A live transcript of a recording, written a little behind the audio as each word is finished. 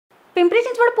पिंपरी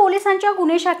चिंचवड पोलिसांच्या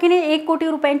गुन्हे शाखेने 1 कोटी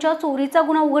रुपयांच्या चोरीचा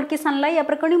गुन्हा उघडकीस आणला। या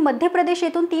प्रकरणी मध्य प्रदेश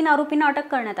येथून 3 आरोपींना अटक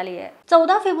करण्यात आली आहे।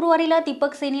 14 फेब्रुवारीला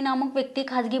दीपक सैनी नामक व्यक्ती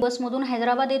खासगी बसमधून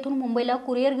हैदराबाद येथून मुंबईला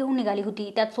कुरिअर घेऊन निघाली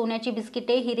होती। त्यात सोन्याची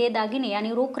बिस्किटे, हिरे, दागिने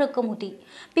आणि रोख रक्कम होती।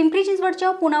 पिंपरी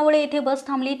चिंचवडच्या पुनावळे येथे बस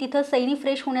थांबली। तिथे सैनी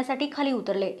फ्रेश होण्यासाठी खाली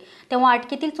उतरले तेव्हा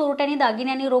अटकेतील चोरट्यांनी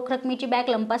दागिने आणि रोख रकमेची बॅग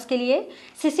लंपास केली आहे।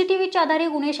 सीसीटीव्हीच्या आधारे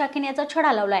गुन्हे शाखेने याचा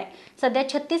छडा लावलाय। सध्या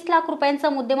 36 लाख रुपयांचा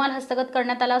मुद्देमाल हस्तगत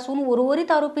करण्यात आला असून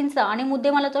उर्वरित आरोपींचा आणि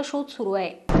मुद्देमालाचा शोध सुरू आहे।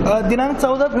 दिनांक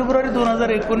 14 फेब्रुवारी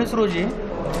 2019 रोजी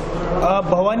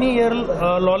Bhavani air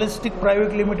logistic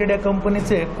private limited या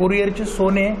कंपनीचे कुरिअरचे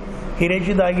सोने,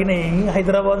 हिऱ्याची दागिने ही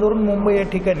हैदराबादवरून मुंबई या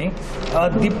ठिकाणी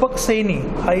दीपक सैनी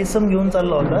हा इसम घेऊन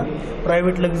चालला होता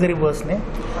प्रायव्हेट लक्झरी बसने।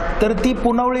 तर ती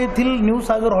पुनावळे येथील न्यू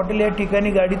सागर हॉटेल या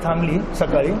ठिकाणी गाडी थांबली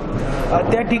सकाळी।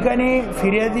 त्या ठिकाणी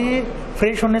फिर्यादी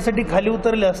फ्रेश होण्यासाठी खाली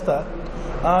उतरले असता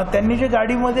त्यांनी जे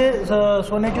गाडीमध्ये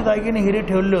सोन्याचे दागिने हिरे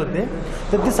ठेवले होते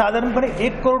तर ते साधारणपणे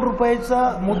 1 करोड रुपयाचा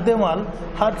मुद्देमाल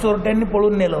हा चोरट्यांनी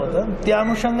पळून नेला होता। त्या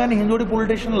अनुषंगाने हिंजवडी पोलीस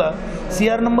स्टेशनला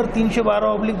CR नंबर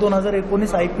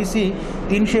 312/2019 IPC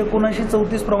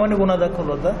 379-34 प्रमाणे गुन्हा दाखल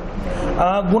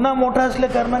होता। गुन्हा मोठा असल्या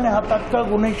कारणाने हा तात्काळ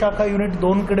गुन्हे शाखा युनिट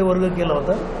 2 कडे वर्ग केला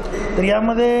होता। तर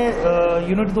यामध्ये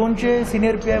युनिट 2 चे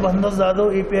senior PI Bhandas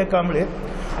Jadhav, API Kamble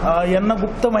यांना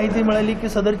गुप्त माहिती मिळाली की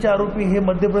सदरचे आरोपी हे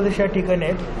मध्य प्रदेश या ठिकाणी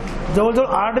आहेत। जवळजवळ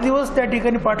 8 दिवस त्या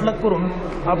ठिकाणी पाठलाग करून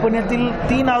आपण यातील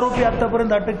 3 आरोपी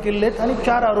आतापर्यंत अटक केले आहेत आणि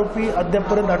 4 आरोपी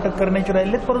अद्यापपर्यंत अटक करण्याचे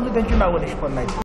राहिले आहेत, परंतु त्यांची नावं निष्पन्न आहेत।